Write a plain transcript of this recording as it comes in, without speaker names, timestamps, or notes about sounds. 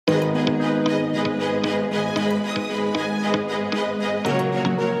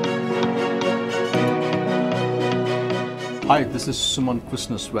Hi, this is Suman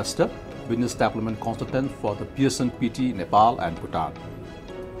Shrestha, Business Development Consultant for the Pearson PT Nepal and Bhutan.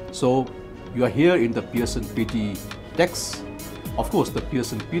 So you are here in the Pearson PT text. Of course, the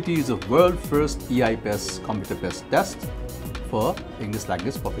Pearson PT is a world first AI-based computer-based test for English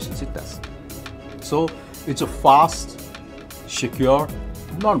language proficiency test. So it's a fast, secure,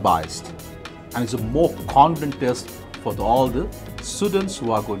 non-biased, and it's a more confident test for all the students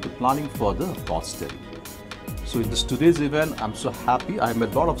who are going to planning for the broad study. So in today's event, I'm so happy. I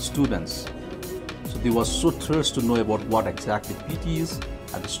met a lot of students. So they were so thirsty to know about what exactly PT is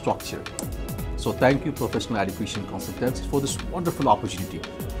and the structure. So thank you, Professional Education Consultants, for this wonderful opportunity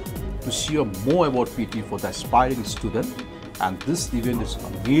to share more about PT for the aspiring student. And this event is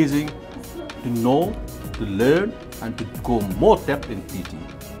amazing to know, to learn, and to go more depth in PT.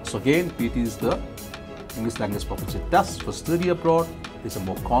 So again, PT is the English language proficiency test for study abroad. It's a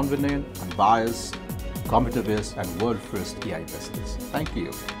more convenient, unbiased, computer-based and world-first AI-based test. Thank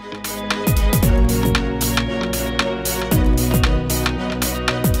you.